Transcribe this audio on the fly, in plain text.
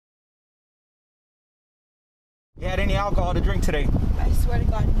You had any alcohol to drink today? I swear to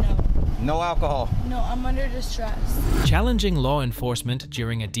God, no. No alcohol. No, I'm under distress. Challenging law enforcement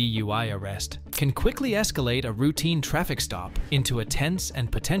during a DUI arrest can quickly escalate a routine traffic stop into a tense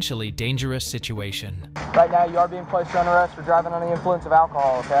and potentially dangerous situation. Right now, you are being placed under arrest for driving under the influence of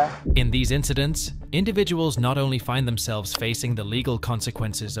alcohol, okay? In these incidents, individuals not only find themselves facing the legal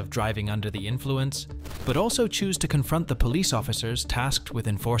consequences of driving under the influence, but also choose to confront the police officers tasked with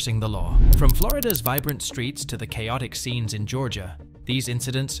enforcing the law. From Florida's vibrant streets to the chaotic scenes in Georgia, these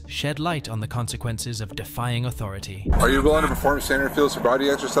incidents shed light on the consequences of defying authority. Are you willing to perform standard field sobriety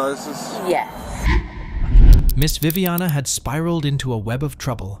exercises? Yes. Miss Viviana had spiraled into a web of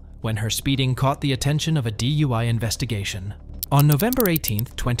trouble when her speeding caught the attention of a DUI investigation. On November 18,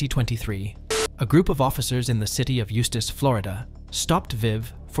 2023, a group of officers in the city of Eustis, Florida, stopped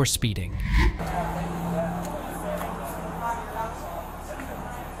Viv for speeding.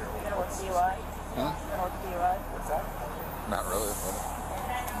 Not really.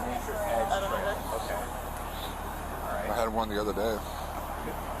 I had one the other day.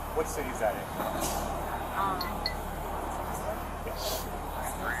 What city is that in?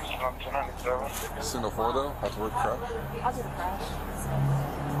 Single four though? Have to work crash? I'll do the crash.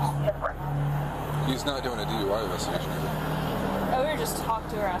 He's not doing a DUI investigation either. Oh, we were just talking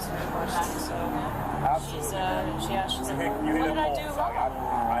to her, asking her about that, so she's like, what did I do wrong?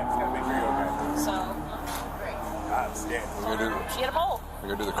 I'm just gonna make sure you're okay. So, Stand. she had a bowl. We're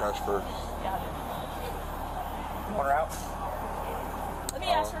gonna do the crash first. Yeah. Want her out? Let me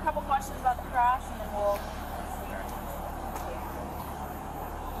ask her a couple questions about the crash, and then we'll...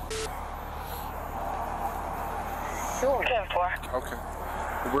 Sure. Okay.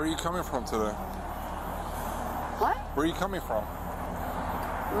 Where are you coming from today? What? Where are you coming from?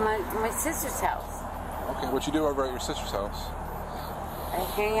 My sister's house. Okay, what you do over at your sister's house? I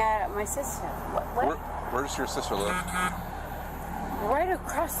hang out at my sister's house. What? Where does your sister live? Right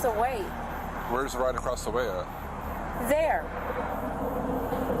across the way. Where's right across the way at? There.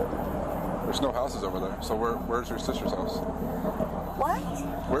 There's no houses over there. So where's your sister's house? What?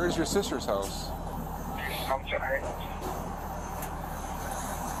 Where's your sister's house? I'm sorry.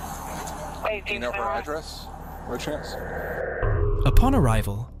 Do you know her address? By chance? Upon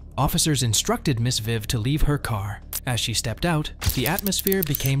arrival, officers instructed Miss Viv to leave her car. As she stepped out, the atmosphere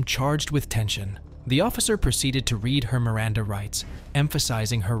became charged with tension. The officer proceeded to read her Miranda rights,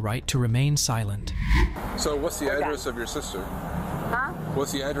 emphasizing her right to remain silent. So what's the address of your sister? Huh?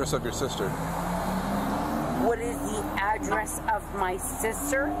 What's the address of your sister? What is the address of my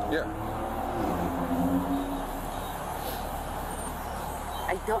sister? Yeah.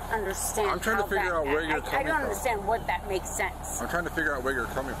 I don't understand. I'm trying to figure out where you're coming from. I don't understand what that makes sense. I'm trying to figure out where you're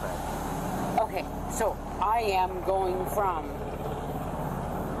coming from. Okay, so I am going from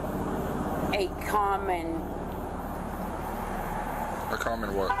a common... A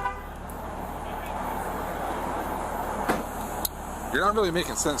common what? You're not really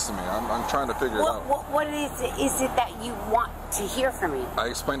making sense to me. I'm trying to figure it out. What is it that you want to hear from me? I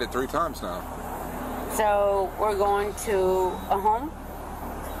explained it 3 times now. So we're going to a home?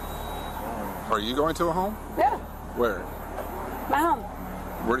 Are you going to a home? Yeah. Where? My home.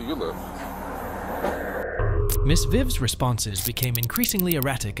 Where do you live? Miss Viv's responses became increasingly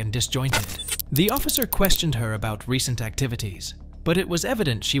erratic and disjointed. The officer questioned her about recent activities, but it was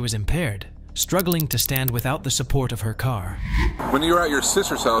evident she was impaired, struggling to stand without the support of her car. When you were at your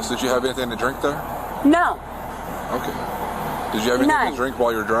sister's house, did you have anything to drink there? No. Okay. Did you have anything to drink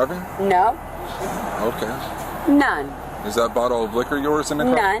while you were driving? No. Okay. None. Is that bottle of liquor yours in the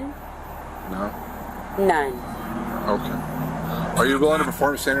car? None. No? None. Okay. Are you willing to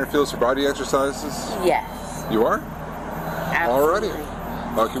perform standard field sobriety exercises? Yes. You are? Absolutely.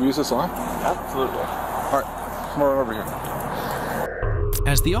 Alrighty. Can we use this line? Absolutely. Alright, come on over here.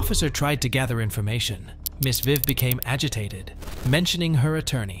 As the officer tried to gather information, Miss Viv became agitated, mentioning her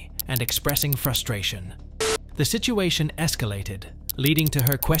attorney and expressing frustration. The situation escalated, leading to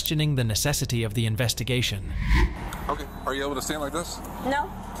her questioning the necessity of the investigation. Okay, are you able to stand like this? No,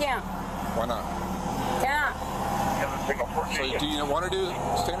 can't. Why not? Can't. So do you want to do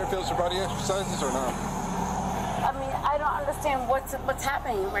standard field sobriety exercises or not? I mean, I don't understand what's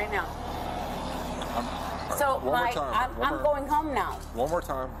happening right now. So one more time. I'm going home now. One more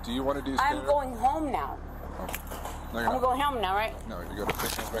time. Do you want to do standard? I'm going home now. Oh. No, you're I'm not. going home now, right? No, you got to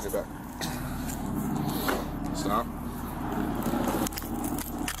take your back. Stop.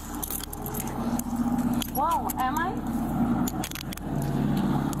 Whoa, am I?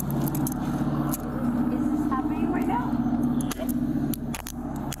 Is this happening right now?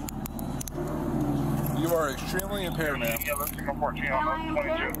 You are extremely impaired, ma'am. Yeah, let's take a 14 on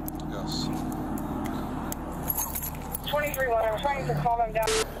 22. Yes. 23-1, I'm trying to calm him down.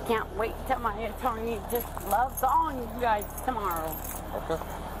 Can't wait till my attorney just loves on you guys tomorrow. Okay.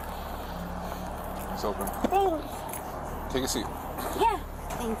 It's open. Thanks. Take a seat. Yeah.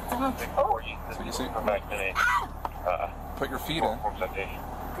 Thanks so much. Oh. Take a seat. Ah! Put your feet in.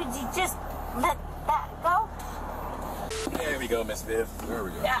 Could you just let that go? There we go, Miss Viv. There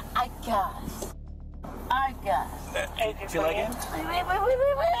we go. Yeah, I guess. I guess. Feel like it?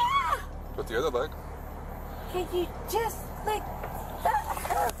 Wait. Ah! Put the other leg. Could you just like that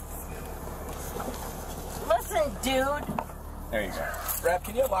hurts? Listen, dude. There you go. Rap,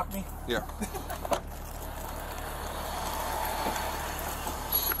 can you unlock me? Yeah.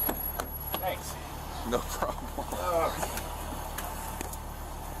 Thanks. No problem.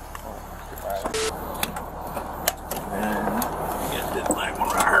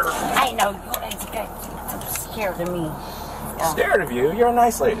 I know you guys are scared of me. Scared of you? You're a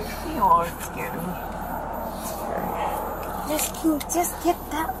nice lady. You are scared of me. Can you just get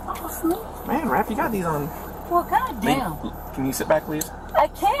that off me? Man, Rap, you got these on. Well, goddamn. Can you sit back, please? I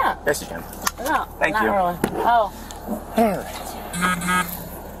can't. Yes, you can. No, Thank not you. really. Oh.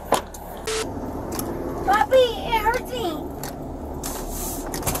 Bobby, it hurts me.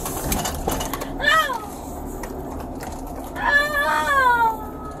 Ow. Ow.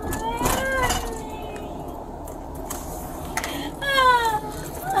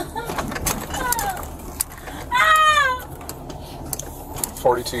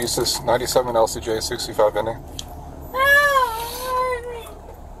 42 uses 97 LCJ 65 ending.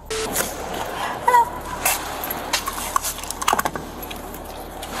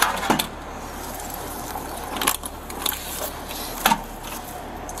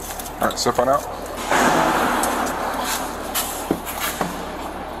 Alright, step on out.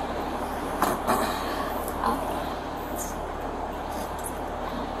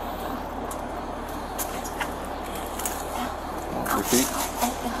 Your feet.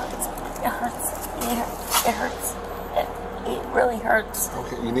 It hurts. It really hurts.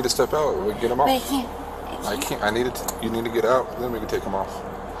 Okay, you need to step out. We get them off. But I can't. I need to. You need to get out. Then we can take them off.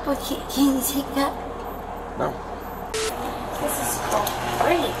 But can you take that? No. This is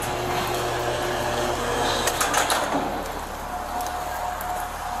great.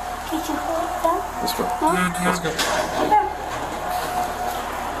 Could you hold that? Let's go. Let's go.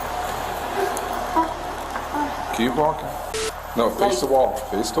 Keep walking. No, face the wall.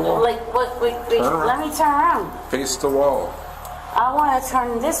 Face the wall. Wait. Turn around. Let me turn around. Face the wall. I want to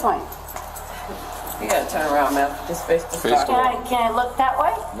turn this way. You gotta turn around, man. Just face the Face the wall. Can I look that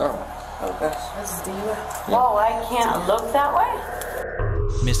way? No. Okay. This is Diva. Oh, I can't look that way?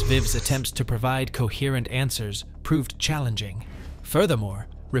 Miss Viv's attempts to provide coherent answers proved challenging. Furthermore,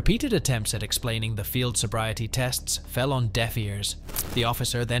 repeated attempts at explaining the field sobriety tests fell on deaf ears. The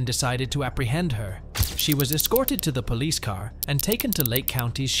officer then decided to apprehend her. She was escorted to the police car and taken to Lake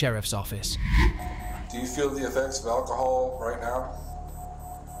County's sheriff's office. Do you feel the effects of alcohol right now?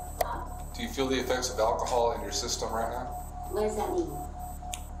 Do you feel the effects of alcohol in your system right now? What does that mean?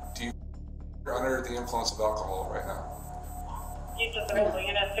 You're under the influence of alcohol right now. Houston Civil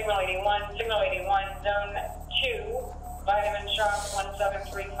Unit, Signal 81, Zone 2, Vitamin Shop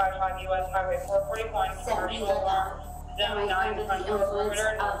 17355 US Highway 441, commercial alarm, Zone 9, front door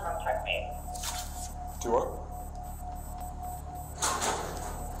perimeter, no contact made. Do what?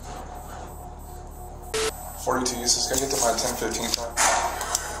 .42 uses. Can I get to my 10:15 time?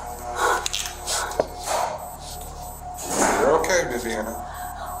 You're okay, Viviana.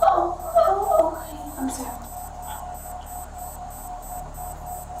 Okay. I'm sorry.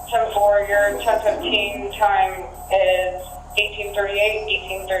 10-4, your 10:15 time is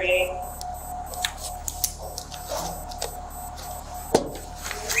 18:38.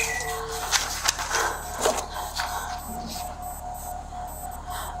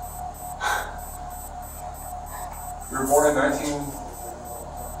 You were born in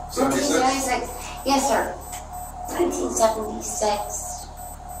 1976? Yes, sir. 1976.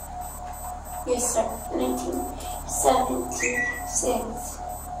 Yes, sir. 1976.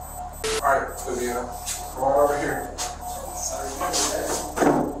 Alright, Viviana, come on over here.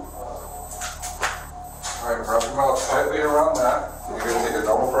 Alright, wrap your mouth tightly around that. You're going to take a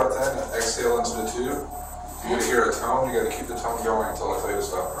double breath in and exhale into the tube. You're going to hear a tone. You got to keep the tone going until I tell you to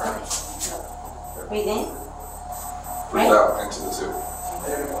stop, right? Breathe in. Breathe out into the tube.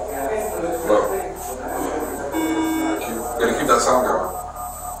 Low. You got to keep that sound going.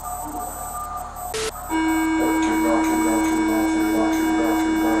 Keep going.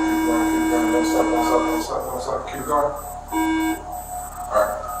 Don't stop. Keep going.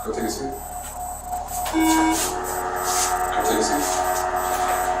 Alright, go take a seat. Go take a seat.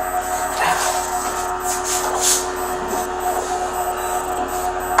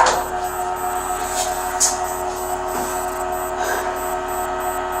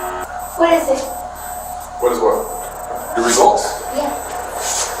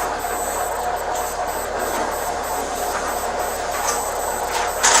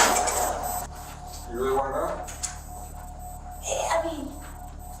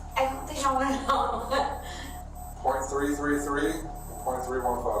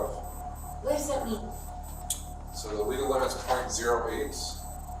 17315. What does that mean? So the legal limit is 0.08.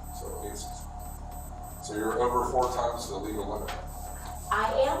 So you're over 4 times the legal limit.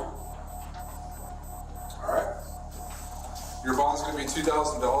 I am? All right. Your bond's going to be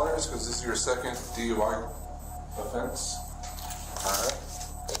 $2,000 because this is your second DUI offense. All right.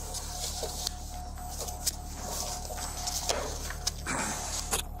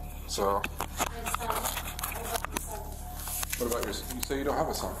 So, what about your? You say you don't have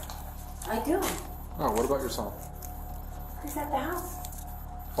a son. I do. Oh, what about your son? He's at the house.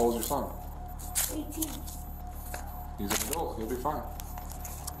 How old's your son? 18. He's an adult. He'll be fine.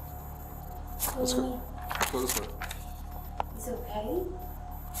 Let's go. Let's go this way. He's okay?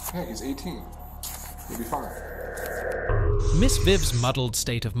 Yeah, he's 18. He'll be fine. Miss Viv's muddled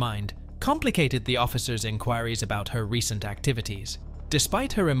state of mind complicated the officer's inquiries about her recent activities.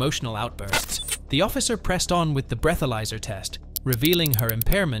 Despite her emotional outbursts, the officer pressed on with the breathalyzer test, revealing her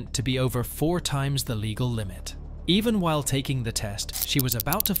impairment to be over 4 times the legal limit. Even while taking the test, she was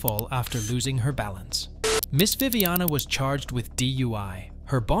about to fall after losing her balance. Miss Viviana was charged with DUI.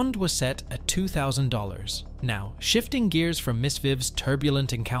 Her bond was set at $2,000. Now, shifting gears from Miss Viv's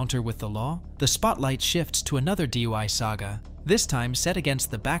turbulent encounter with the law, the spotlight shifts to another DUI saga, this time set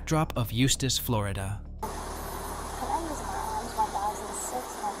against the backdrop of Eustis, Florida.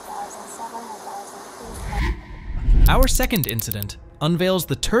 Our second incident unveils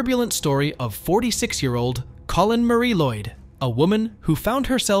the turbulent story of 46-year-old Colin Marie Lloyd, a woman who found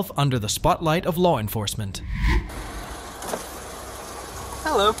herself under the spotlight of law enforcement.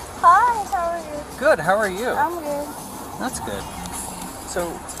 Hello. Hi, how are you? Good, how are you? I'm good. That's good.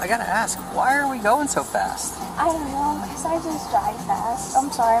 So, I gotta ask, why are we going so fast? I don't know, because I just drive fast. I'm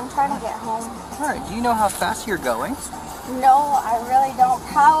sorry, I'm trying to get home. Alright, do you know how fast you're going? No, I really don't.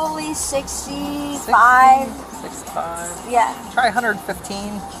 Probably 65. 65? Yeah. Try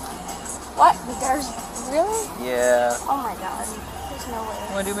 115. What? There's really? Yeah. Oh my god. There's no way.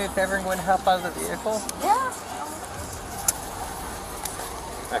 You wanna do me a favor and go and help out of the vehicle? Yeah.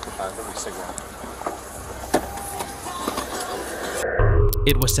 Back in 5, let me cigarette.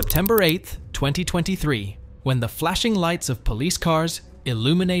 It was September 8th, 2023, when the flashing lights of police cars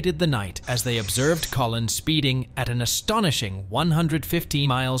illuminated the night as they observed Colin speeding at an astonishing 150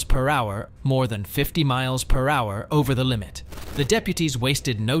 miles per hour, more than 50 miles per hour over the limit. The deputies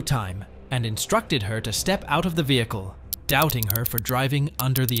wasted no time and instructed her to step out of the vehicle, doubting her for driving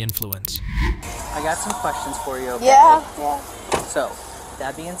under the influence. I got some questions for you, okay? Yeah. So,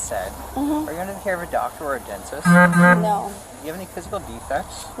 that being said, are you under the care of a doctor or a dentist? No. Do you have any physical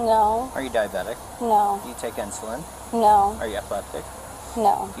defects? No. Are you diabetic? No. Do you take insulin? No. Are you epileptic?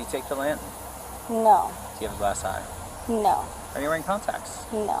 No. Do you take the Lantin? No. Do you have a glass eye? No. Are you wearing contacts?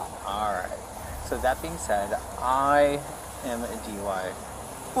 No. Alright. So that being said, I am a DUI.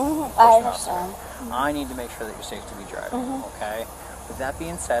 I understand. I need to make sure that you're safe to be driving, okay? With that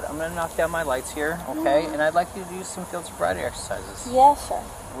being said, I'm going to knock down my lights here, okay? And I'd like you to do some field sobriety exercises. Yeah, sure.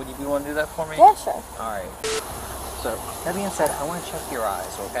 Would you be willing to do that for me? Yeah, sure. Alright. So, that being said, I want to check your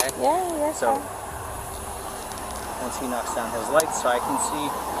eyes, okay? Yeah, So, once he knocks down his lights so I can see,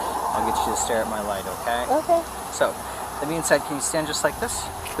 I'll get you to stare at my light, okay? Okay. So, that being said, can you stand just like this?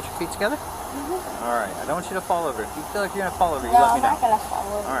 Put your feet together? Alright, I don't want you to fall over. If you feel like you're going to fall over, you let me know. No, I'm not going to fall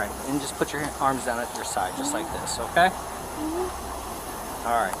over. Alright, and just put your arms down at your side, just like this, okay?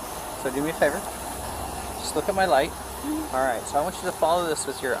 Alright, so do me a favor. Just look at my light. Alright, so I want you to follow this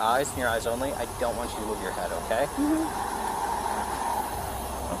with your eyes and your eyes only. I don't want you to move your head, okay?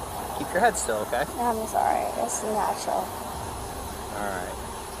 Keep your head still, okay? I'm sorry. It's natural. Alright.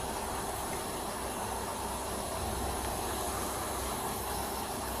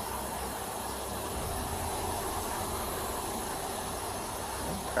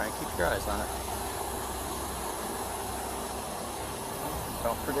 Try and keep your eyes on it.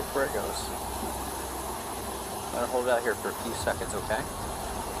 Don't predict where it goes. I'm going to hold it out here for a few seconds, okay?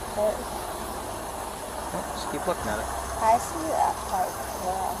 Okay. Just keep looking at it. I see that part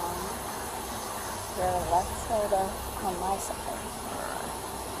where the left side on my side. Alright.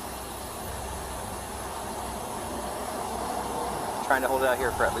 Trying to hold it out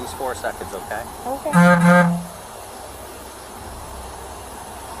here for at least 4 seconds, okay? Okay.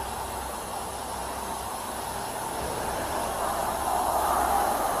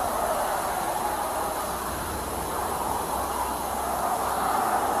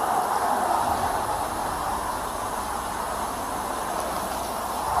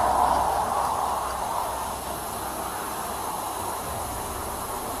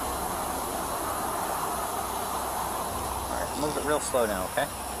 Move it real slow now, okay?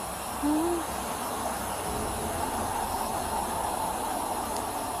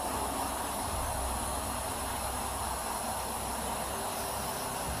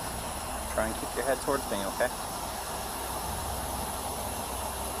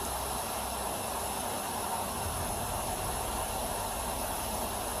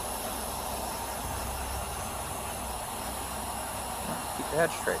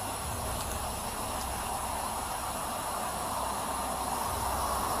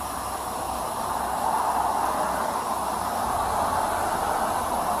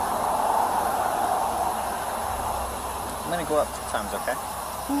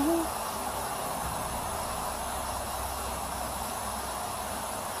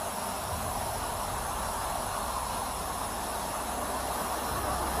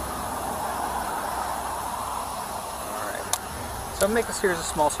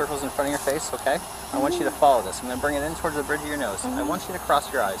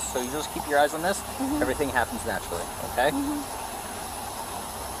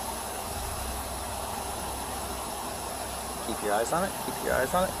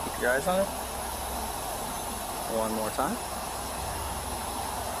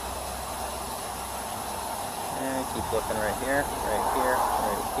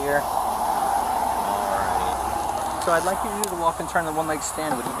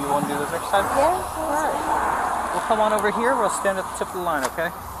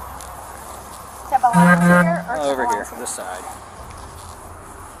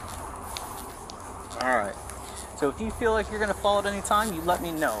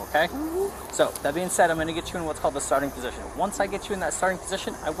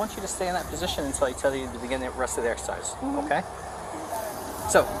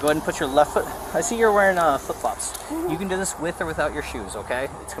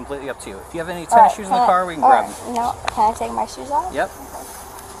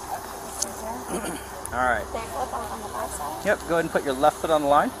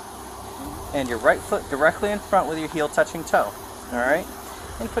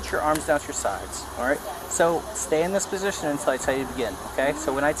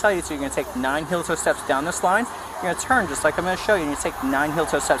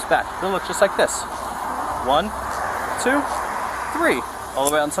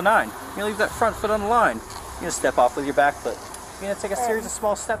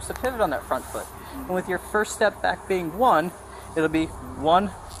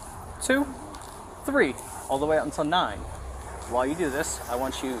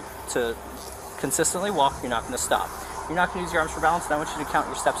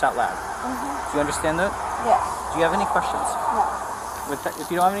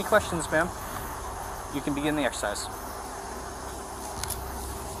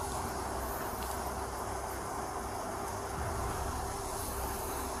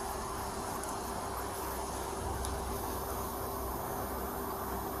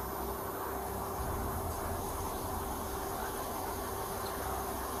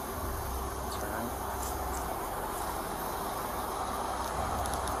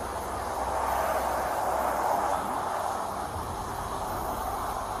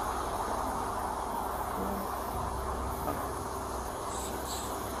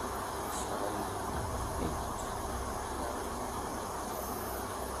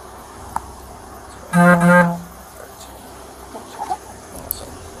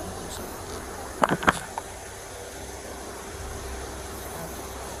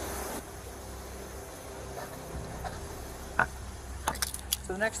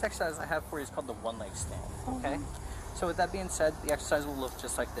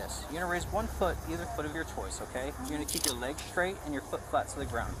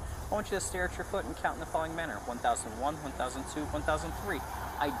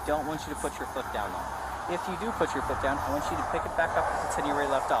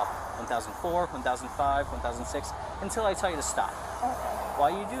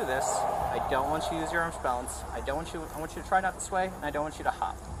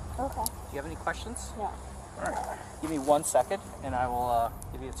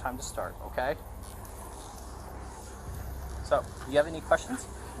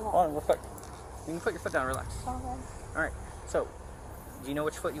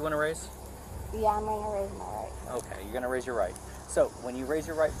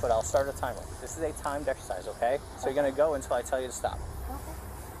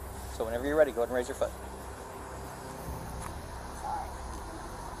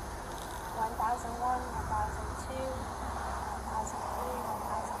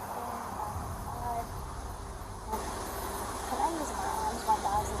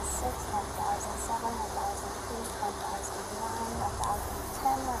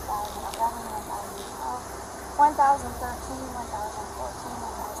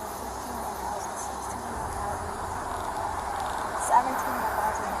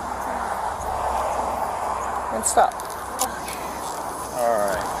 Don't stop.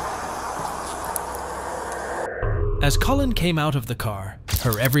 Alright. As Colin came out of the car,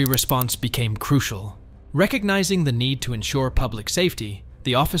 her every response became crucial. Recognizing the need to ensure public safety,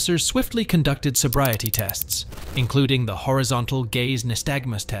 the officers swiftly conducted sobriety tests, including the horizontal gaze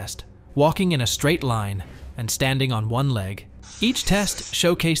nystagmus test, walking in a straight line, and standing on one leg. Each test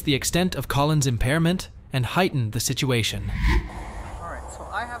showcased the extent of Colin's impairment and heightened the situation. Alright, so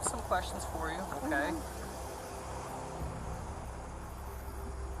I have some questions for you, okay?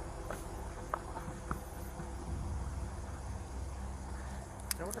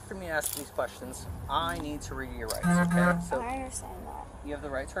 In order for me to ask these questions, I need to read your rights, okay? So I understand that. you have the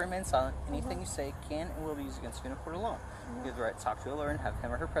right to remain silent. Anything you say can and will be used against you in a court of law. You have the right to talk to a lawyer and have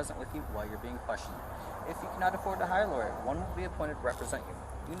him or her present with you while you're being questioned. If you cannot afford to hire a lawyer, one will be appointed to represent you.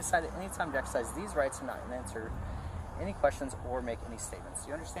 You can decide at any time to exercise these rights and not answer any questions or make any statements. Do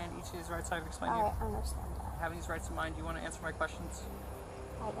you understand each of these rights I've explained to you? I understand that. Having these rights in mind, do you want to answer my questions?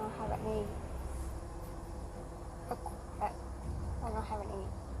 I don't have any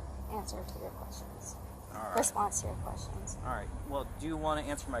answer to your questions. Alright. Response to your questions. Alright. Well, do you want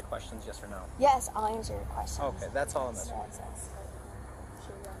to answer my questions, yes or no? Yes, I'll answer your questions. Okay, that's all I'm missing.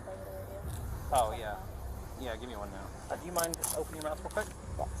 Oh, yeah. Yeah, give me one now. Do you mind opening your mouth real quick?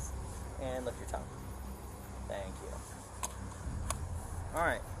 Yes. And lift your tongue. Thank you.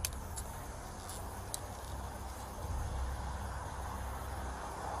 Alright.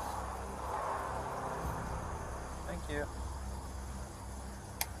 Thank you.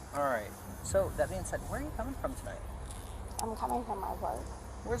 Alright. So, that being said, where are you coming from tonight? I'm coming from my work.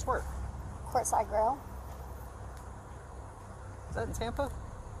 Where's work? Courtside Grill. Is that in Tampa?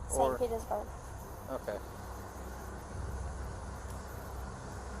 St. Petersburg. Okay.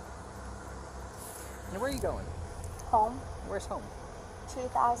 And where are you going? Home. Where's home?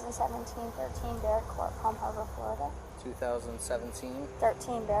 2017-13 Barrett Court, Palm Harbor, Florida. 2017?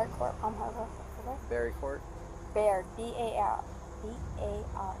 13 Barrett Court, Palm Harbor, Florida. Berry Court? Baird, B-A-R-I-R-D.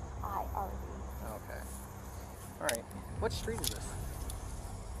 Okay. Alright. What street is this?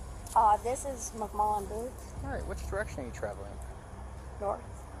 This is McMullen Booth. Alright, which direction are you traveling? North.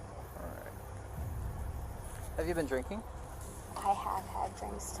 Alright. Have you been drinking? I have had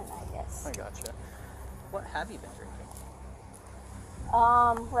drinks tonight, yes. I gotcha. What have you been drinking?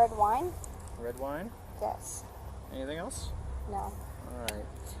 Red wine? Red wine? Yes. Anything else? No. Alright.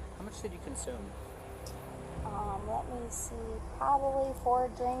 How much did you consume? Let me see. Probably 4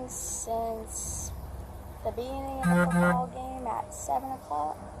 drinks since the beginning of the football game at 7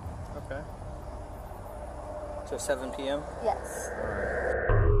 o'clock. Okay. So 7 p.m.? Yes.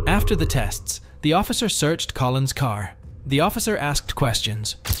 After the tests, the officer searched Colin's car. The officer asked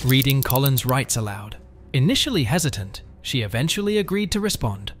questions, reading Colin's rights aloud. Initially hesitant, she eventually agreed to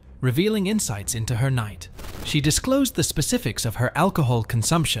respond, revealing insights into her night. She disclosed the specifics of her alcohol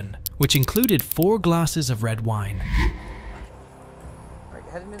consumption, which included 4 glasses of red wine. Right.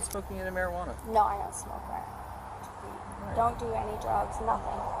 Have you been smoking any marijuana? No, I don't smoke that. Right. Don't do any drugs,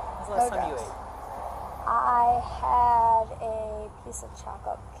 nothing. When's the last time you ate? I had a piece of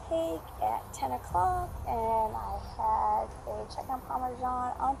chocolate cake at 10 o'clock, and I had a chicken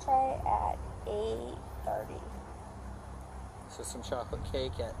parmesan entree at 8:30. So some chocolate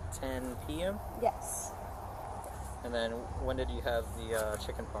cake at 10 p.m.? Yes. And then when did you have the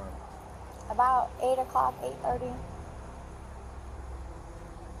chicken parm? About 8 o'clock, 8:30.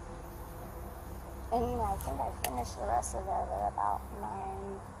 And I think I finished the rest of it at about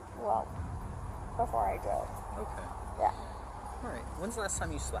 9, well, before I drove. Okay. Yeah. Alright. When's the last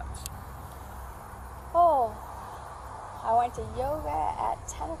time you slept? Oh, I went to yoga at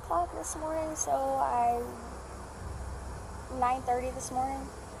 10 o'clock this morning, so 9:30 this morning.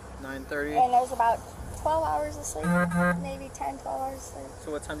 9:30? And it was about 12 hours of sleep, maybe 10, 12 hours of sleep.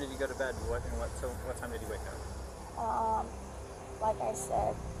 So what time did you go to bed? What time did you wake up? Like I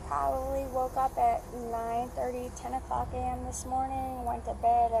said, probably woke up at 9:30, 10 o'clock a.m. this morning, went to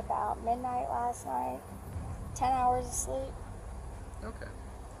bed about midnight last night, 10 hours of sleep. Okay.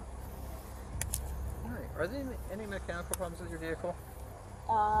 Alright. Are there any mechanical problems with your vehicle?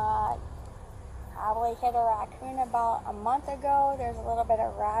 Probably hit a raccoon about a month ago. There's a little bit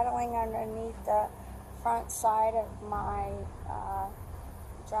of rattling underneath the front side of my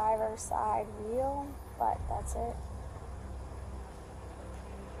driver's side wheel, but that's it.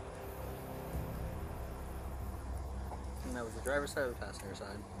 And that was the driver's side or the passenger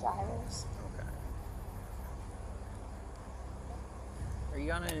side? Drivers. Okay. Are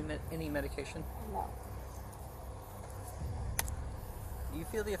you on any medication? No. Do you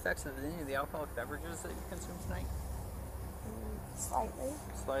feel the effects of any of the alcoholic beverages that you consumed tonight? Slightly.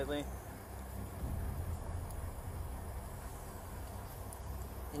 Slightly.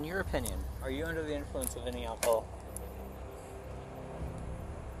 In your opinion, are you under the influence of any alcohol?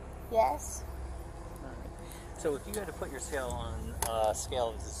 Yes. So if you had to put your scale on a scale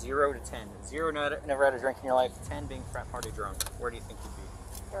of 0 to 10, 0 never had a drink in your life, 10 being frat party drunk, where do you think you'd be?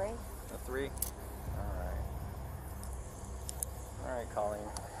 3. A 3? Alright. Alright, Colleen.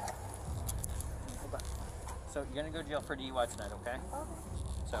 Hold on. So you're going to go to jail for DUI tonight, okay? Okay.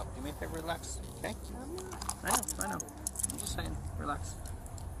 So do me a favor, relax, okay? I know. I'm just saying, relax.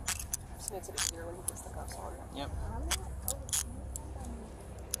 Just makes it easier when he puts the cuffs on. Yep.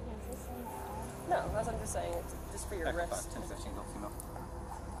 No, that's what I'm just saying. It's just for your Okay, wrist. 10, 15, go female.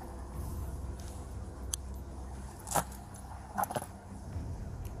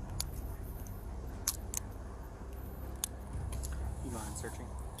 You mind searching?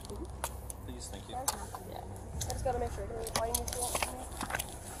 Please, thank you. Yeah. I just gotta make sure. Why you need to watch me?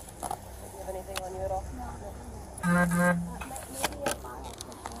 Do you have anything on you at all? No.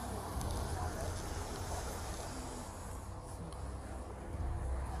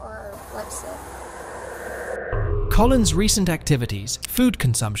 Or lipstick. Colin's recent activities, food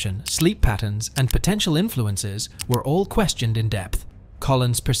consumption, sleep patterns, and potential influences were all questioned in depth.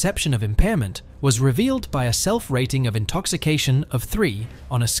 Colin's perception of impairment was revealed by a self-rating of intoxication of 3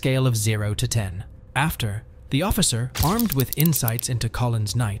 on a scale of 0 to 10. After, the officer, armed with insights into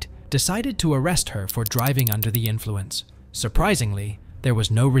Colin's night, decided to arrest her for driving under the influence. Surprisingly, there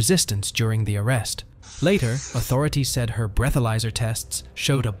was no resistance during the arrest. Later, authorities said her breathalyzer tests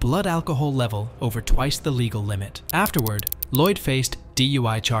showed a blood alcohol level over twice the legal limit. Afterward, Lloyd faced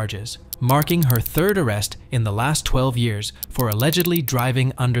DUI charges, marking her 3rd arrest in the last 12 years for allegedly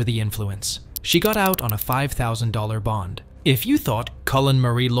driving under the influence. She got out on a $5,000 bond. If you thought Colin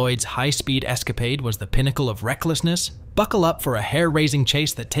Marie Lloyd's high-speed escapade was the pinnacle of recklessness, buckle up for a hair-raising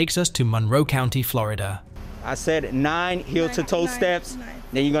chase that takes us to Monroe County, Florida. I said 9 heel-to-toe steps.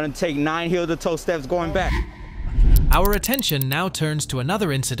 Then you're going to take 9 heel-to-toe steps going back. Our attention now turns to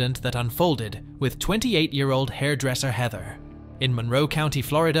another incident that unfolded with 28-year-old hairdresser Heather. In Monroe County,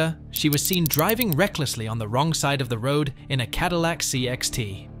 Florida, she was seen driving recklessly on the wrong side of the road in a Cadillac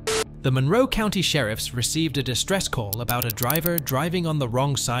CXT. The Monroe County Sheriffs received a distress call about a driver driving on the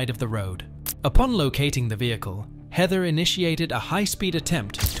wrong side of the road. Upon locating the vehicle, Heather initiated a high-speed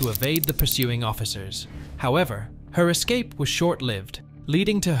attempt to evade the pursuing officers. However, her escape was short-lived,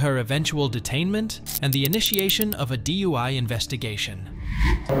 leading to her eventual detainment and the initiation of a DUI investigation.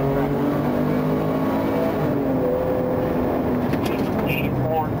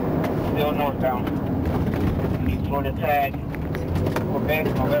 Still northbound. He's going to tag Quebec,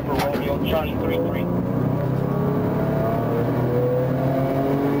 November, Romeo, Charlie 33.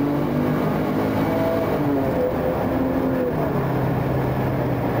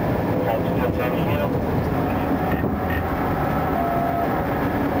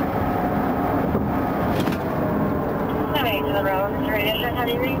 How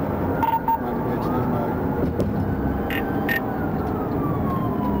do you read?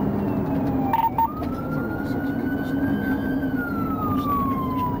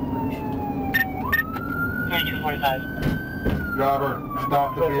 Driver,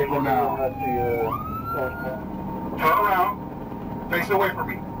 stop the vehicle now. Turn around. Face away from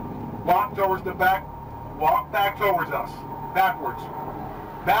me. Walk towards the back. Walk back towards us. Backwards.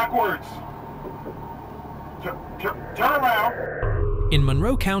 Backwards. Turn around. In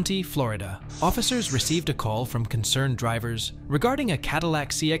Monroe County, Florida, officers received a call from concerned drivers regarding a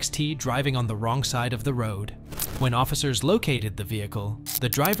Cadillac CXT driving on the wrong side of the road. When officers located the vehicle, the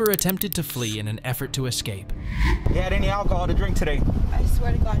driver attempted to flee in an effort to escape. You had any alcohol to drink today? I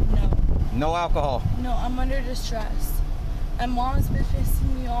swear to God, no. No alcohol? No, I'm under distress. My mom's been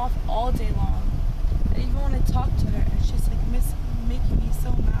pissing me off all day long. I didn't even want to talk to her. She's like making me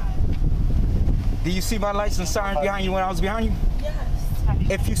so mad. Do you see my lights and sirens behind you when I was behind you? Yes.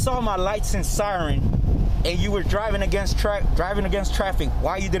 If you saw my lights and siren and you were driving against traffic,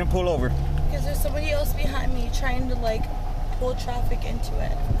 why you didn't pull over? Because there's somebody else behind me trying to like pull traffic into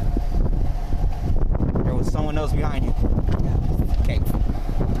it. There was someone else behind you? Yeah. Okay.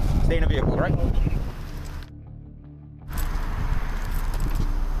 Stay in the vehicle, right?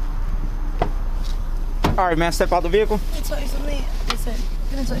 All right, man, step out the vehicle. Let me tell you something. Listen,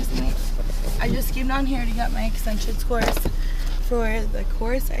 I'm gonna tell you something. I just came down here to get my extensions course for the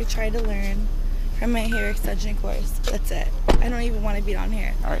course I tried to learn from my hair extension course. That's it. I don't even want to be down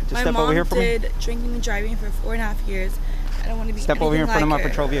here. All right, just step over here for me. My mom did drinking and driving for 4.5 years. I don't want to be Step over here in front of my her.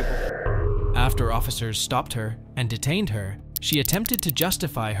 patrol vehicle. After officers stopped her and detained her, she attempted to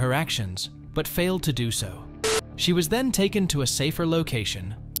justify her actions, but failed to do so. She was then taken to a safer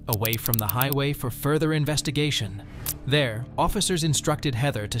location, away from the highway for further investigation. There, officers instructed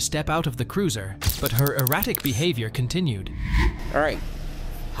Heather to step out of the cruiser, but her erratic behavior continued. All right,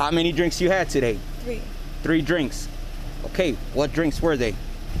 how many drinks you had today? 3. 3 drinks. Okay, what drinks were they?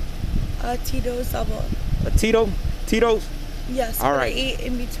 Tito's double. A Tito's? Yes, all right. 8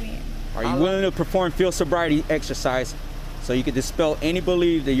 in between. Are you willing to perform field sobriety exercise so you can dispel any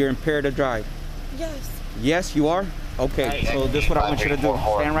belief that you're impaired to drive? Yes. Yes, you are? Okay, so this is what I want you to do.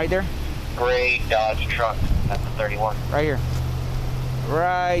 Stand right there. Gray Dodge truck, that's the 31. Right here.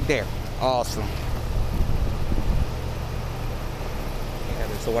 Right there. Awesome.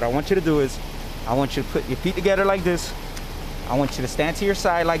 So what I want you to do is, I want you to put your feet together like this. I want you to stand to your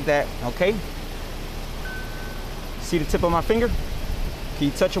side like that, okay? See the tip of my finger? Can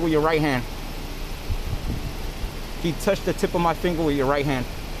you touch it with your right hand? Can you touch the tip of my finger with your right hand?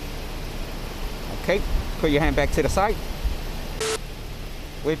 Okay, put your hand back to the side.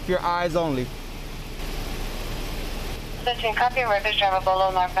 With your eyes only. Copy, records driver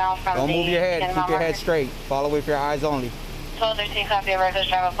below northbound from Don't move your head, keep your head straight. Follow with your eyes only. 1213, copy, records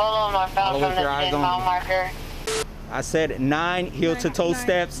driver below northbound from the 10-mile marker. I said 9 heel-to-toe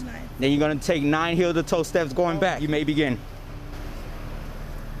steps. Then you're gonna take 9 heel-to-toe steps going back. You may begin.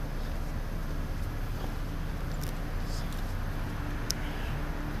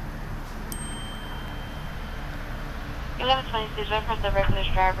 Reference the reckless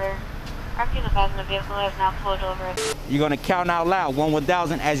driver. Parking the passenger vehicle has now pulled over. You're gonna count out loud,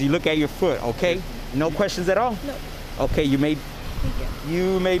 1-1,000, as you look at your foot, okay? No questions at all? No. Okay, you may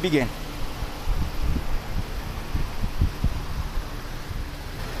begin.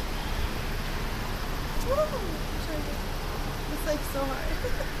 It's like so hard.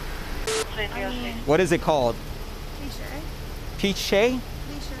 What is it called? Cliche?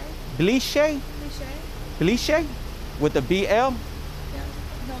 Cliche? Cliche? With the BL? Yeah.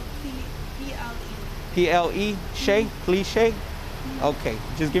 No, P-L-E. P-L-E? Shay? Cliche? Okay,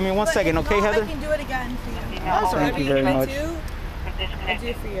 just give me 1 second, okay, Heather? I can do it again for you. That's thank you very much. I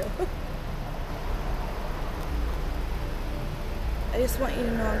do for you. I just want you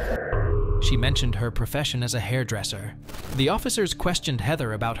to know. She mentioned her profession as a hairdresser. The officers questioned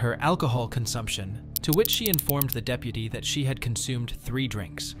Heather about her alcohol consumption, to which she informed the deputy that she had consumed 3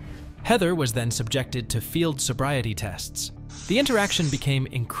 drinks. Heather was then subjected to field sobriety tests. The interaction became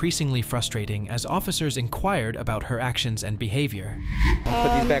increasingly frustrating as officers inquired about her actions and behavior. I'll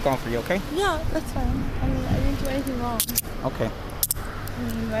put these back on for you, okay? Yeah, that's fine. I mean, I didn't do anything wrong. Okay. I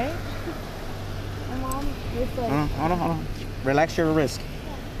mean, right? My mom was like... Hold on. Relax your wrist.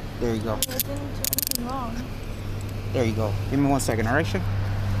 There you go. I didn't do anything wrong. There you go. Give me 1 second, all right, Shay?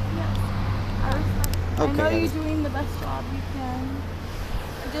 Yeah. Okay, I know you're doing the best job you can.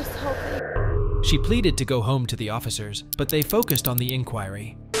 I just hope that... She pleaded to go home to the officers, but they focused on the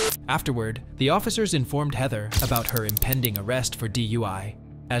inquiry. Afterward, the officers informed Heather about her impending arrest for DUI.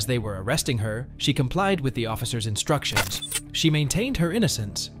 As they were arresting her, she complied with the officers' instructions. She maintained her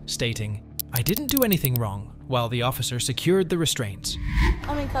innocence, stating, "I didn't do anything wrong," while the officer secured the restraints.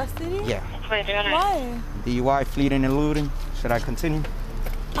 I'm in custody? Yeah. Why? DUI, fleeing and eluding. Should I continue?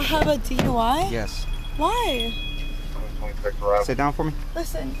 I have a DUI? Yes. Why? Sit down for me.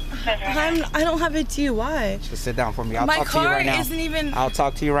 Listen, I don't have a DUI. Just sit down for me. I'll My talk to you right now. car isn't even... I'll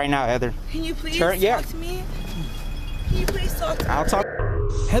talk to you right now, Heather. Can you please talk to me? Can you please talk to me? I'll talk.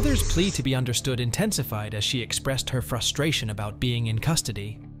 Heather's plea to be understood intensified as she expressed her frustration about being in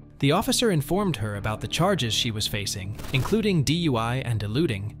custody. The officer informed her about the charges she was facing, including DUI and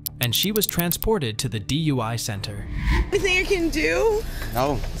eluding, and she was transported to the DUI center. Anything you can do?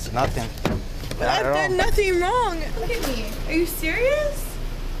 No, it's nothing. But I've done nothing wrong. Look at me. Are you serious?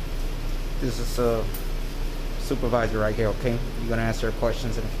 This is a supervisor right here, okay? You're gonna answer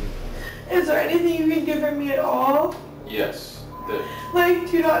questions in a few. Is there anything you can do for me at all? Yes.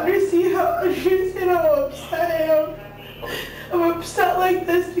 Like, do you not understand how upset I am? I'm upset like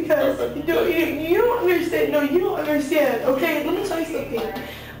this because you don't understand. No, you don't understand. Okay, let me tell you something.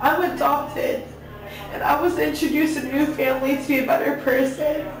 I'm adopted, and I was introduced to a new family to be a better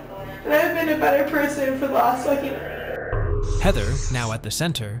person. And I've been a better person for the last fucking... Heather, now at the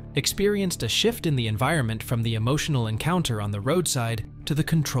center, experienced a shift in the environment from the emotional encounter on the roadside to the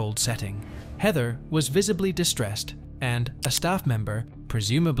controlled setting. Heather was visibly distressed, and a staff member,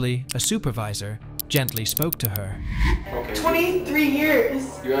 presumably a supervisor, gently spoke to her. Okay. 23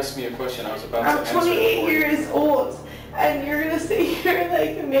 years. You asked me a question I was about to answer. I'm 28 years old, and you're gonna sit here and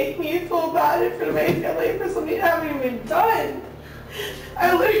like make me feel bad for my family for something I haven't even done.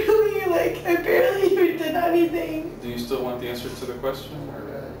 I literally, I barely even did anything. Do you still want the answer to the question? Or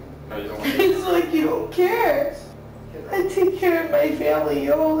no, you don't want It's like you don't care. I take care of my family,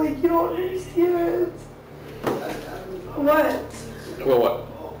 yo. Like, you don't understand. What? Well, what?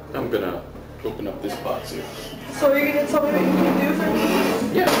 I'm gonna open up this box here. So you're gonna tell me what you can do for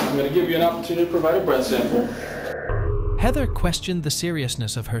me? Yeah, I'm gonna give you an opportunity to provide a breath sample. Heather questioned the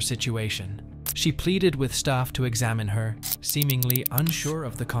seriousness of her situation. She pleaded with staff to examine her, seemingly unsure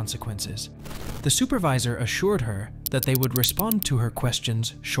of the consequences. The supervisor assured her that they would respond to her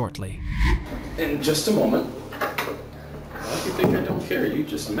questions shortly. In just a moment. Why do you think I don't care? You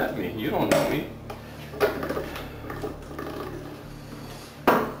just met me. You don't know me.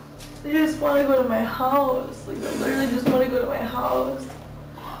 I just want to go to my house. Like, I literally just want to go to my house.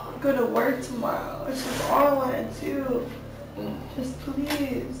 Go to work tomorrow. It's just all I want to do. Just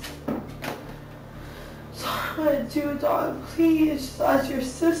please. That's all I want to do, dog. Please. Just ask your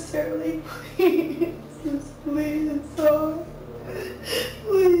sister. Like, please. Just please, dog.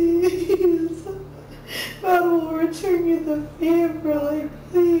 Please. God will return you the favor. Like,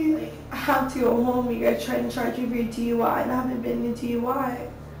 please. I have to go home. You guys tried to charge me for your DUI, and I haven't been in DUI.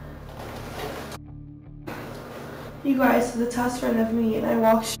 You guys did the test run of me, and I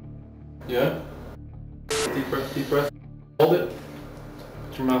walked. Yeah? Deep breath, deep breath. Hold it.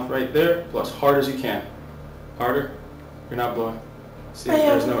 Put your mouth right there. Blow as hard as you can. Harder. You're not blowing. See if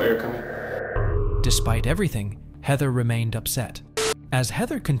there's no air coming. Despite everything, Heather remained upset. As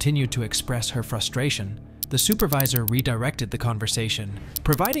Heather continued to express her frustration, the supervisor redirected the conversation,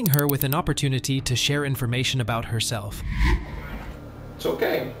 providing her with an opportunity to share information about herself. It's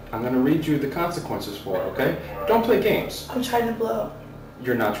okay. I'm going to read you the consequences for it, okay? Don't play games. I'm trying to blow.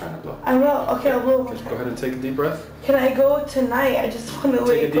 You're not trying to blow. I will. Okay, I'll blow. Just go ahead and take a deep breath. Can I go tonight? I just want to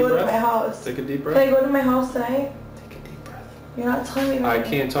wait. Go to my house. Take a deep breath. Can I go to my house tonight? Take a deep breath. You're not telling me. I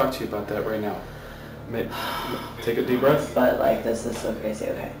can't talk to you about that right now. Take a deep breath. But like, this is so crazy.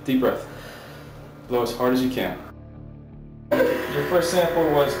 Okay. Deep breath. Blow as hard as you can. Your first sample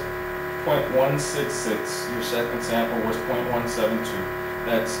was 0.166. Your second sample was 0.172.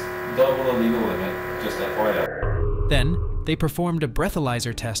 That's double the legal limit, just FYI. Then, they performed a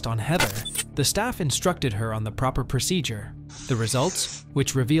breathalyzer test on Heather. The staff instructed her on the proper procedure. The results,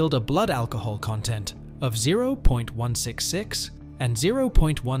 which revealed a blood alcohol content of 0.166 and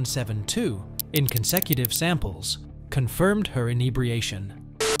 0.172 in consecutive samples, confirmed her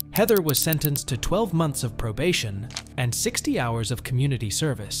inebriation. Heather was sentenced to 12 months of probation and 60 hours of community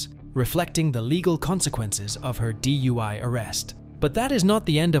service, reflecting the legal consequences of her DUI arrest. But that is not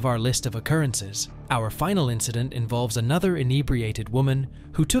the end of our list of occurrences. Our final incident involves another inebriated woman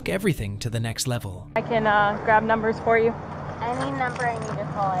who took everything to the next level. I can grab numbers for you. Any number I need to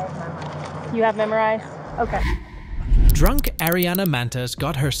call, I have memorized. You have memorized? Okay. Drunk Ariana Mantas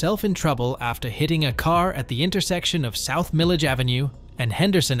got herself in trouble after hitting a car at the intersection of South Millage Avenue and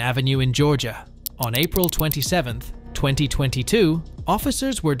Henderson Avenue in Georgia. On April 27th, 2022,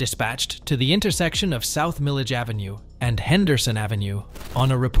 officers were dispatched to the intersection of South Millage Avenue and Henderson Avenue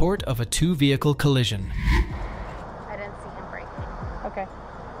on a report of a two-vehicle collision. I didn't see him braking. Okay.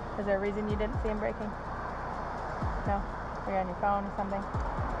 Is there a reason you didn't see him braking? No? Are you on your phone or something?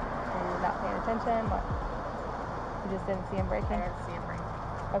 Are you not paying attention? What? You just didn't see him braking? I didn't see him braking.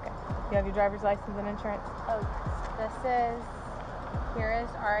 Okay. You have your driver's license and insurance? Oh, here is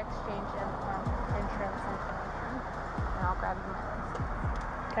our exchange insurance information. And I'll grab you my license.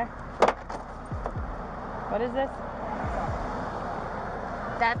 Okay. What is this?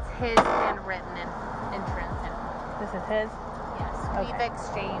 That's his handwritten insurance info. This is his? Yes. Okay. We've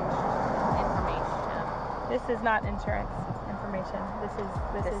exchanged information. This is not insurance information.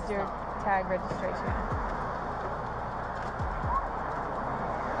 This is your tag registration.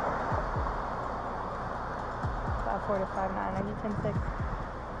 4 to 5 9. Are you 10 6?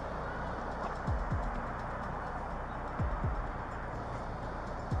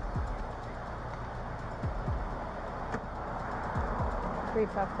 Three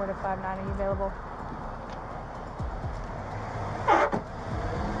 5 4 to 5 9. Are you available?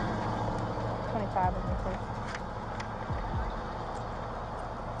 25 with me, please.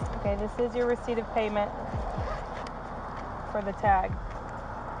 Okay, this is your receipt of payment for the tag.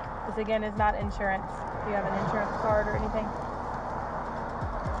 This again is not insurance. Do you have an insurance card or anything?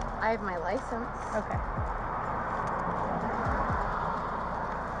 I have my license. Okay.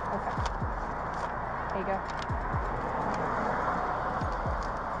 Okay. There you go.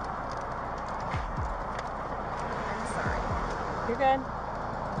 I'm sorry. You're good.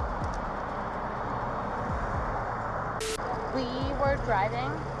 We were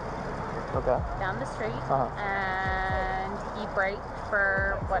driving down the street, and he braked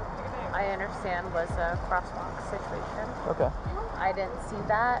for what I understand was a crosswalk situation. Okay. I didn't see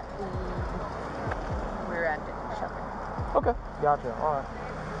that. rear-ended each other. Okay, gotcha. All right.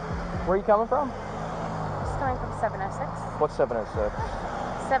 Where are you coming from? Just coming from 706. What's 706?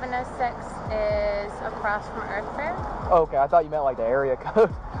 706 is across from Earth Fair. Oh, okay, I thought you meant like the area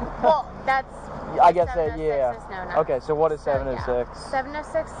code. Well, that's... I guess that, yeah. Is known as. Okay, so what is 706? Yeah.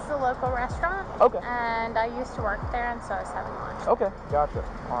 706 is a local restaurant. Okay. And I used to work there, and so I was having lunch. Okay, gotcha.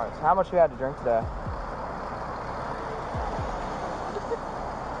 All right, so how much you had to drink today?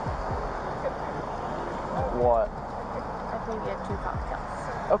 What? I think you had 2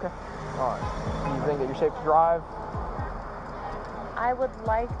 cocktails. Okay. All right. Do you think that you're safe to drive? I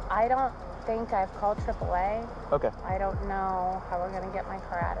don't think I've called AAA. Okay. I don't know how we're going to get my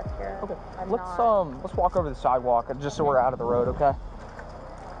car out of here. Okay. Let's walk over the sidewalk just so we're out of the road, okay?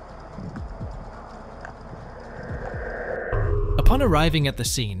 Upon arriving at the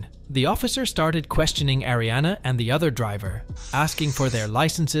scene, the officer started questioning Ariana and the other driver, asking for their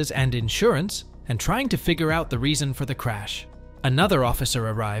licenses and insurance, and trying to figure out the reason for the crash. Another officer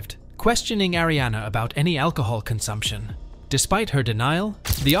arrived, questioning Ariana about any alcohol consumption. Despite her denial,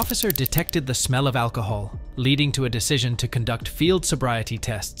 the officer detected the smell of alcohol, leading to a decision to conduct field sobriety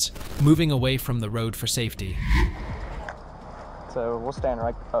tests, moving away from the road for safety. So we'll stand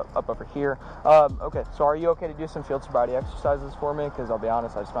right up over here. Okay, so are you okay to do some field sobriety exercises for me? Because I'll be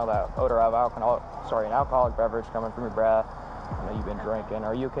honest, I smell that odor of an alcoholic beverage coming from your breath. I know you've been drinking.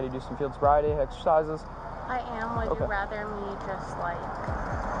 Are you okay to do some field sobriety exercises? I am. Would you rather me just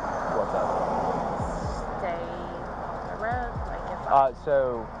What's that? stay on the road?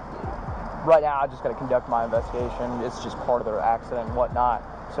 So right now I just got to conduct my investigation. It's just part of the accident and whatnot.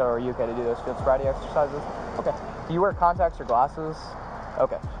 So are you okay to do those field sobriety exercises? Okay. Do you wear contacts or glasses?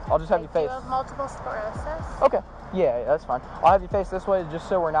 Okay. I'll just have you face. Do you have multiple sclerosis? Okay. Yeah, that's fine. I'll have you face this way just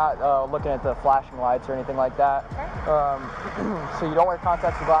so we're not looking at the flashing lights or anything like that. Okay. So you don't wear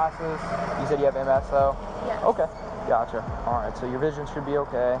contacts or glasses. You said you have MS though? Yes. Okay. Gotcha. All right. So your vision should be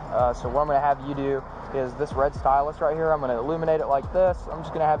okay. So what I'm going to have you do is this red stylus right here. I'm going to illuminate it like this. I'm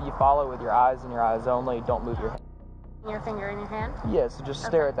just going to have you follow with your eyes and your eyes only. Don't move your head. Your finger in your hand? Yes, so just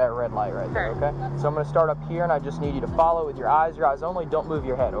stare at that red light right there, okay? So I'm going to start up here, and I just need you to follow with your eyes only. Don't move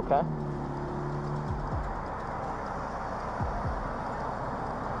your head, okay?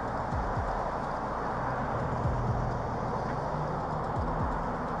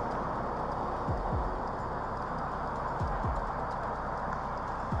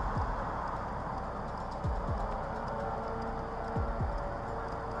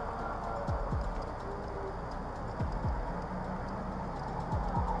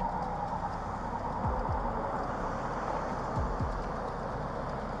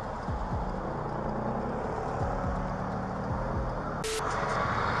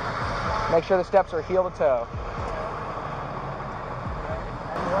 Make sure the steps are heel to toe.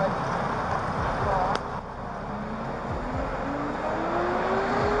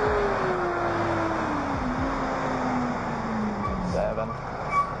 Seven,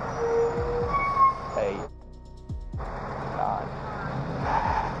 8, 9.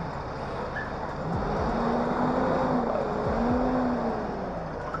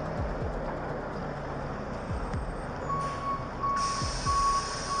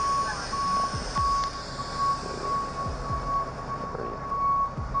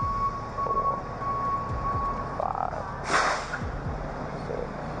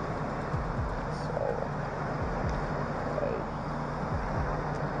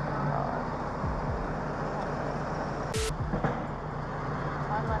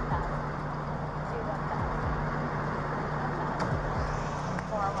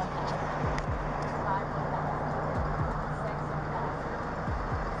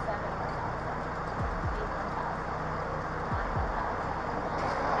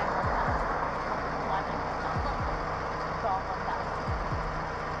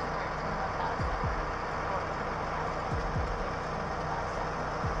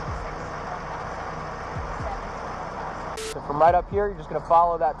 So from right up here, you're just going to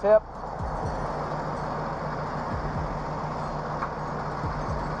follow that tip.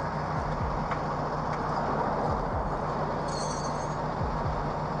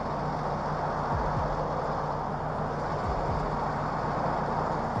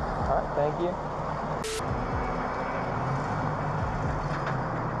 All right, thank you.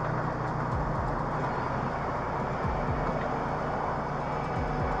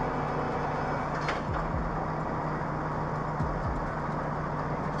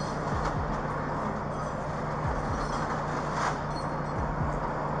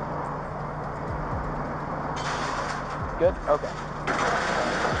 Good? Okay.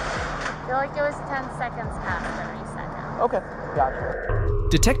 I feel like it was 10 seconds past 30 seconds. Okay, gotcha.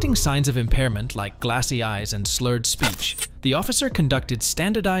 Detecting signs of impairment like glassy eyes and slurred speech, the officer conducted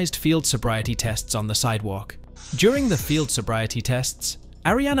standardized field sobriety tests on the sidewalk. During the field sobriety tests,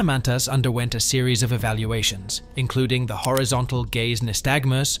 Ariana Mantas underwent a series of evaluations, including the horizontal gaze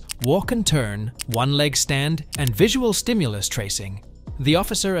nystagmus, walk and turn, one-leg stand, and visual stimulus tracing. The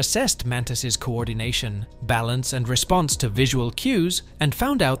officer assessed Mantas's coordination, balance, and response to visual cues and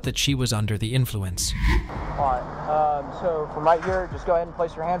found out that she was under the influence. Alright, so from right here, just go ahead and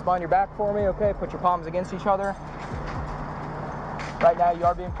place your hands behind your back for me, okay? Put your palms against each other. Right now, you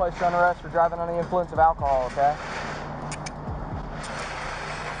are being placed under arrest for driving under the influence of alcohol, okay?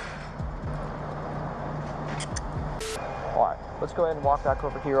 Alright, let's go ahead and walk back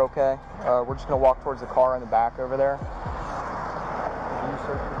over here, okay? We're just going to walk towards the car in the back over there. Did you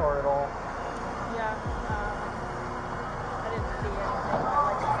search the car at all? Yeah, I didn't see anything.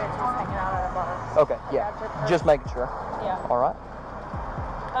 Like you said, she was hanging out at a bar. Okay, yeah, just making sure. Yeah. Alright.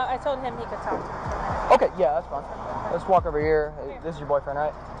 I told him he could talk to me for a minute. Okay, yeah, that's fine. Let's walk over here. This is your boyfriend,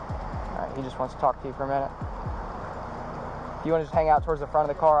 right? Alright, he just wants to talk to you for a minute. If you want to just hang out towards the front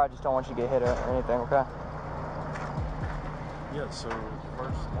of the car, I just don't want you to get hit or anything, okay? Yeah, so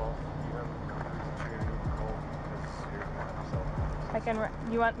first off, you have a call because you're yourself. I can.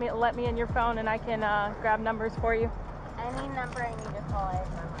 You want me to let me in your phone and I can grab numbers for you? Any number I need to call, I have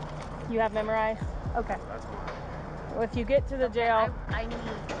memorized. You have memorized? Okay. That's good. Well, if you get to the jail, I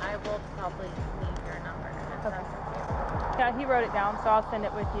will probably need your number. Okay. Yeah, he wrote it down, so I'll send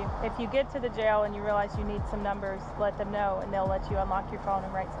it with you. If you get to the jail and you realize you need some numbers, let them know, and they'll let you unlock your phone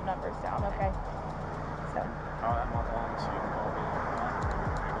and write some numbers down. Okay. So. I'll have my phone so you can call me.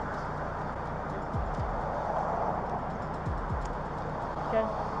 Good.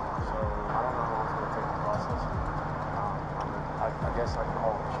 So I don't know how long it's going to take the process. I guess I can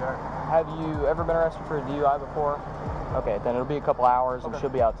call and check. Have you ever been arrested for a DUI before? Okay, then it'll be a couple hours and she'll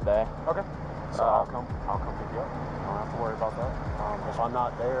be out today. Okay. So I'll come pick you up. You don't have to worry about that. If I'm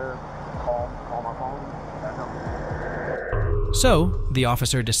not there, call my phone. Back up. So, the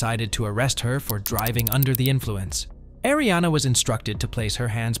officer decided to arrest her for driving under the influence. Ariana was instructed to place her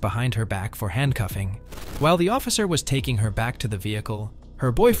hands behind her back for handcuffing. While the officer was taking her back to the vehicle,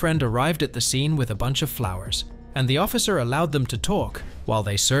 her boyfriend arrived at the scene with a bunch of flowers, and the officer allowed them to talk while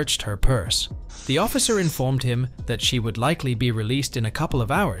they searched her purse. The officer informed him that she would likely be released in a couple of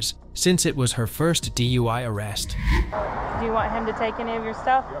hours, since it was her first DUI arrest. Do you want him to take any of your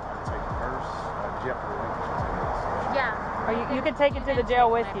stuff? Yep, I can take the purse. Do you have to relinquish it to me? Yeah. Or you could take it to the jail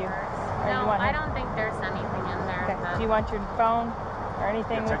with you. No, I don't think there's anything in there. Okay. Do you want your phone or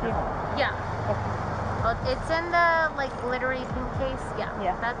anything with you? Yeah. Okay. Well, it's in the glittery pink case. Yeah.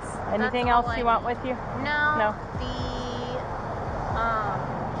 Yeah. That's anything that's else you want with you? No. No. The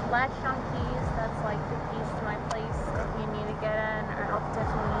latch on keys. That's like the keys to my place. If you need to get in or help touch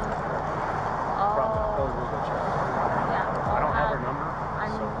me. Probably will go check. Yeah. I don't have her number.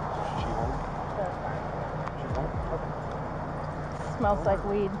 I'm. So is she home? She's home. Okay. Smells like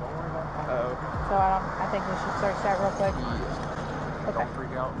weed. So I think we should search that real quick. Yeah. Okay. Don't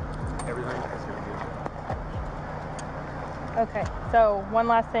freak out. Everything is going to get you. Okay, so one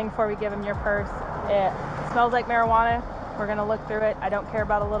last thing before we give him your purse. It smells like marijuana. We're going to look through it. I don't care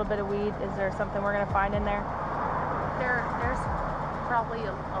about a little bit of weed. Is there something we're going to find in there? There's probably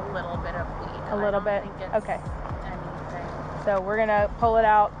a little bit of weed. A little bit? Okay. Anything. So we're going to pull it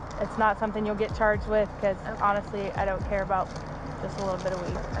out. It's not something you'll get charged with because honestly, I don't care about just a little bit of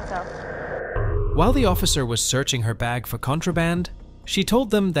weed. So. While the officer was searching her bag for contraband, she told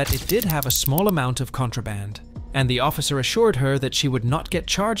them that it did have a small amount of contraband, and the officer assured her that she would not get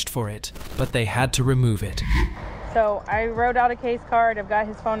charged for it, but they had to remove it. So I wrote out a case card. I've got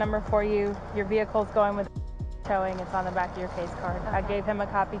his phone number for you. Your vehicle's going with towing. It's on the back of your case card. I gave him a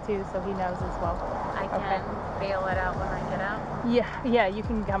copy too, so he knows as well. I can bail it out when I get out? Yeah, you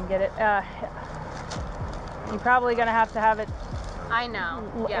can come get it. You're probably going to have it. I know.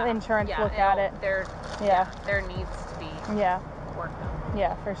 Yeah. Insurance look at it. There needs to be work done.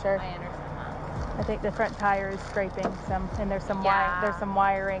 Yeah, for sure. I understand that. I think the front tire is scraping some, and there's some there's some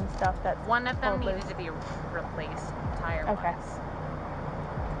wiring stuff that's one of them needed to be replaced tire wise. Okay.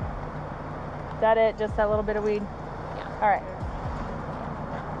 Is that it? Just that little bit of weed? Yeah. All right.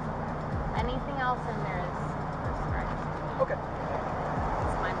 Anything else in there is prescribed. Okay.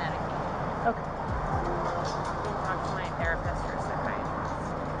 It's my medication. Okay. You can talk to my therapist or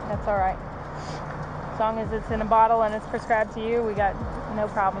psychiatrist. That's all right. As long as it's in a bottle and it's prescribed to you, we got no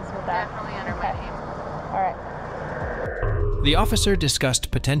problems with that. Definitely under my name. All right. The officer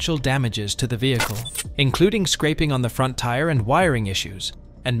discussed potential damages to the vehicle, including scraping on the front tire and wiring issues,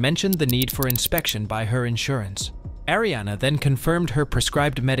 and mentioned the need for inspection by her insurance. Ariana then confirmed her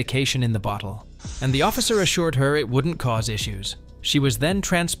prescribed medication in the bottle, and the officer assured her it wouldn't cause issues. She was then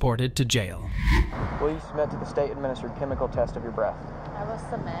transported to jail. Will you submit to the state-administered chemical test of your breath? I will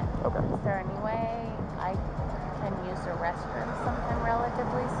submit. Okay. Is there any way I can use the restroom sometime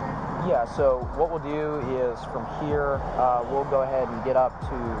relatively soon? Yeah, so what we'll do is from here, we'll go ahead and get up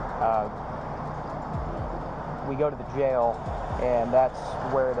to, we go to the jail, and that's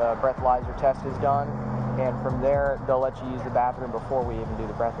where the breathalyzer test is done. And from there, they'll let you use the bathroom before we even do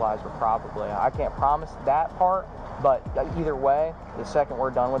the breathalyzer, probably. I can't promise that part, but either way, the second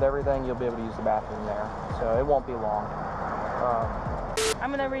we're done with everything, you'll be able to use the bathroom there. So it won't be long.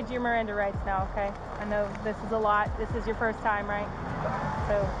 I'm going to read your Miranda rights now, okay? I know this is a lot. This is your first time, right?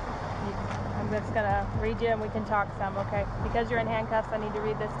 So I'm just going to read you and we can talk some, okay? Because you're in handcuffs, I need to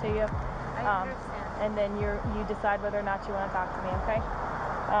read this to you. I understand. And then you decide whether or not you want to talk to me, okay?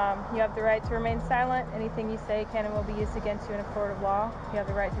 You have the right to remain silent. Anything you say can and will be used against you in a court of law. You have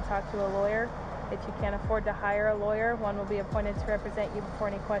the right to talk to a lawyer. If you can't afford to hire a lawyer, one will be appointed to represent you before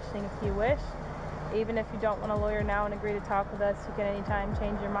any questioning if you wish. Even if you don't want a lawyer now and agree to talk with us, you can anytime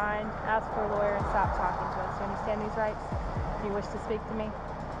change your mind, ask for a lawyer, and stop talking to us. Do you understand these rights? Do you wish to speak to me?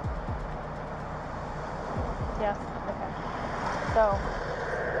 Yes? Okay. So...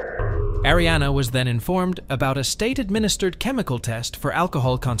 Ariana was then informed about a state-administered chemical test for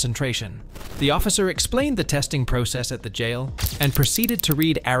alcohol concentration. The officer explained the testing process at the jail and proceeded to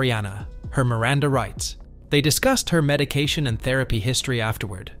read Ariana her Miranda rights. They discussed her medication and therapy history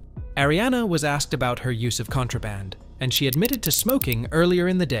afterward. Ariana was asked about her use of contraband, and she admitted to smoking earlier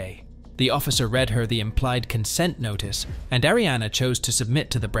in the day. The officer read her the implied consent notice, and Ariana chose to submit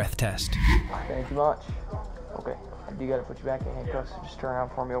to the breath test. Thank you much. Okay. You gotta put you back in handcuffs. Just turn around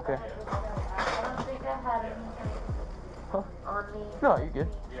for me, okay? I don't think I had anything on me. No, you're good.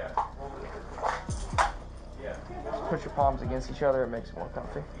 Just put your palms against each other. It makes it more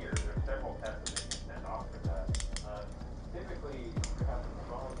comfy.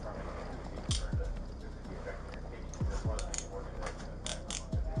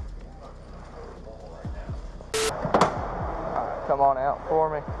 Alright, come on out for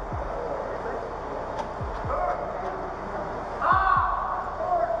me.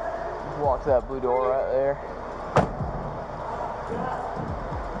 Walk to that blue door right there.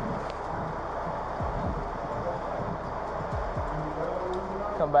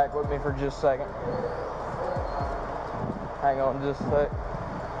 Come back with me for just a second. Hang on just a sec.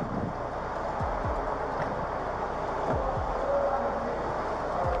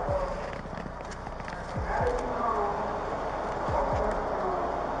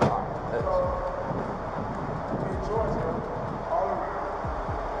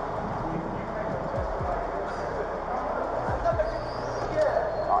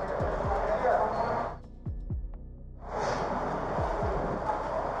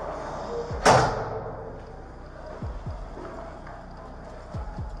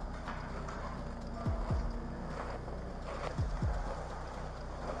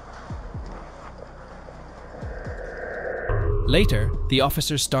 Later, the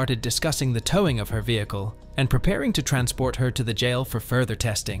officers started discussing the towing of her vehicle and preparing to transport her to the jail for further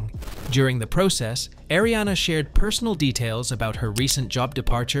testing. During the process, Ariana shared personal details about her recent job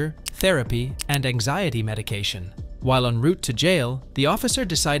departure, therapy, and anxiety medication. While en route to jail, the officer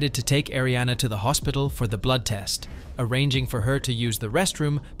decided to take Ariana to the hospital for the blood test, arranging for her to use the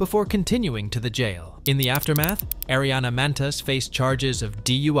restroom before continuing to the jail. In the aftermath, Ariana Mantas faced charges of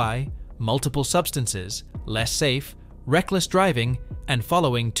DUI, multiple substances, less safe, reckless driving, and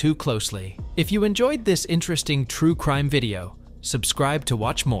following too closely. If you enjoyed this interesting true crime video, subscribe to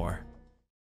watch more.